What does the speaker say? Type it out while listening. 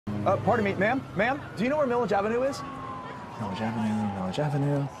Pardon me, ma'am? Ma'am, do you know where Millage Avenue is? Millage Avenue, Millage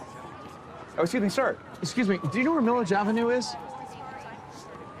Avenue. Oh, excuse me, sir. Excuse me, do you know where Millage Avenue is? The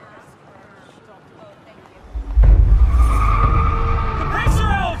pigs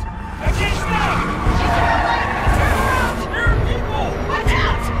are out! I can't stop! There are people! Watch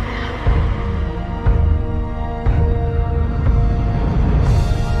out!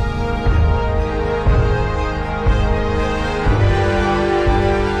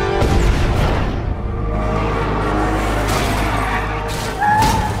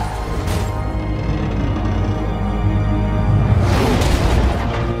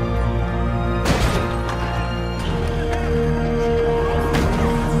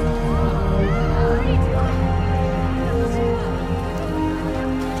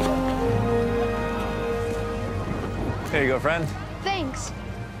 Here you go, friend. Thanks.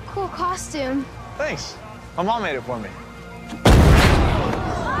 Cool costume. Thanks. My mom made it for me.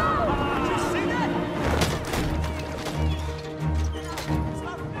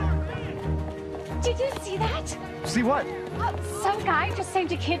 Did you see that? See what? Some guy just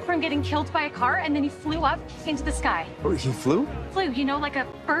saved a kid from getting killed by a car, and then he flew up into the sky. Oh, he flew? Flew, you know, like a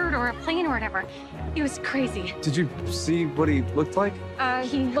bird or a plane or whatever. It was crazy. Did you see what he looked like?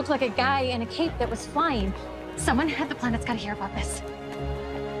 He looked like a guy in a cape that was flying. Someone at the planet's got to hear about this.